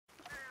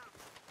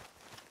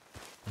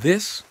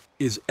This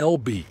is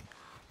LB,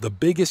 the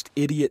biggest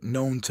idiot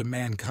known to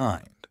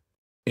mankind.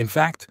 In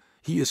fact,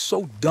 he is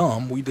so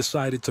dumb we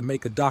decided to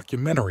make a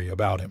documentary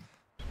about him.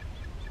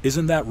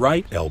 Isn't that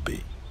right,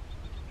 LB?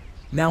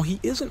 Now,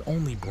 he isn't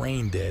only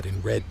brain dead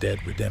in Red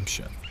Dead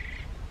Redemption.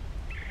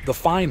 The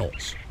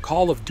Finals,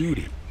 Call of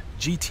Duty,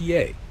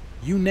 GTA,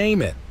 you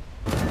name it.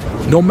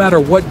 No matter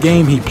what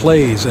game he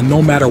plays and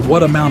no matter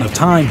what amount of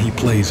time he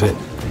plays it,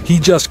 he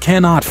just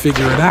cannot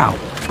figure it out.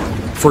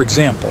 For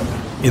example,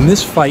 in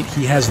this fight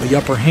he has the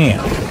upper hand,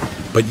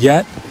 but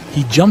yet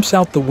he jumps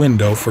out the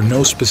window for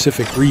no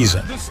specific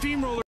reason.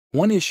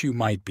 One issue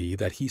might be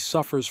that he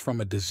suffers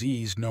from a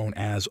disease known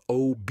as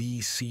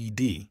obese.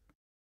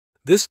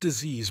 This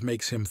disease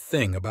makes him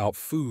think about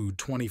food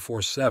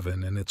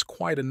 24/7, and it's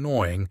quite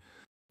annoying.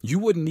 You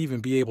wouldn't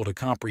even be able to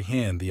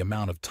comprehend the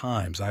amount of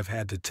times I've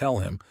had to tell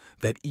him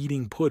that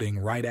eating pudding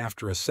right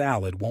after a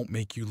salad won't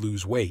make you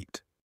lose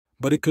weight.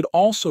 But it could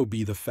also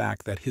be the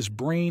fact that his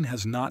brain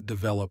has not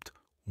developed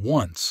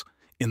once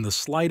in the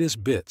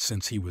slightest bit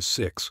since he was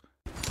 6.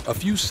 A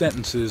few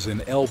sentences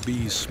in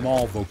LB's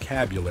small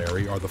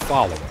vocabulary are the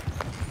following.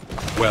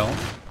 Well,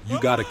 you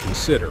gotta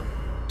consider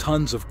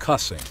tons of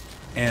cussing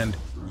and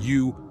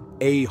you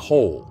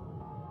a-hole.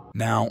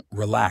 Now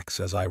relax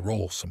as I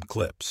roll some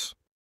clips.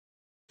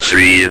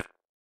 3,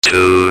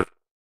 2,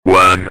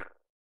 1,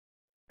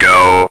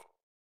 go.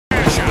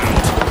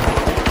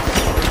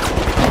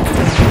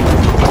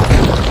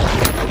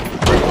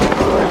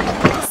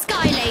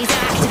 Sky laser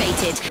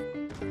activated.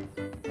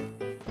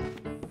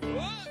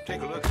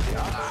 Take a look at the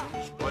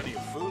options. Plenty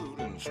of food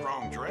and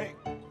strong drink.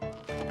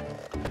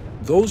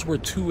 Those were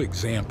 2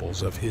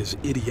 examples of his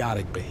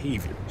idiotic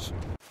behaviors.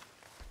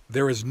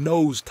 There is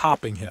no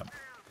topping him.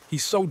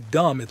 He's so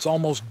dumb it's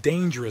almost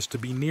dangerous to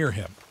be near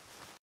him.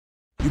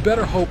 You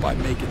better hope I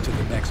make it to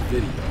the next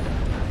video,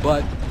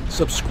 but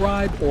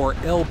subscribe or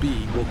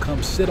LB will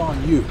come sit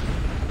on you.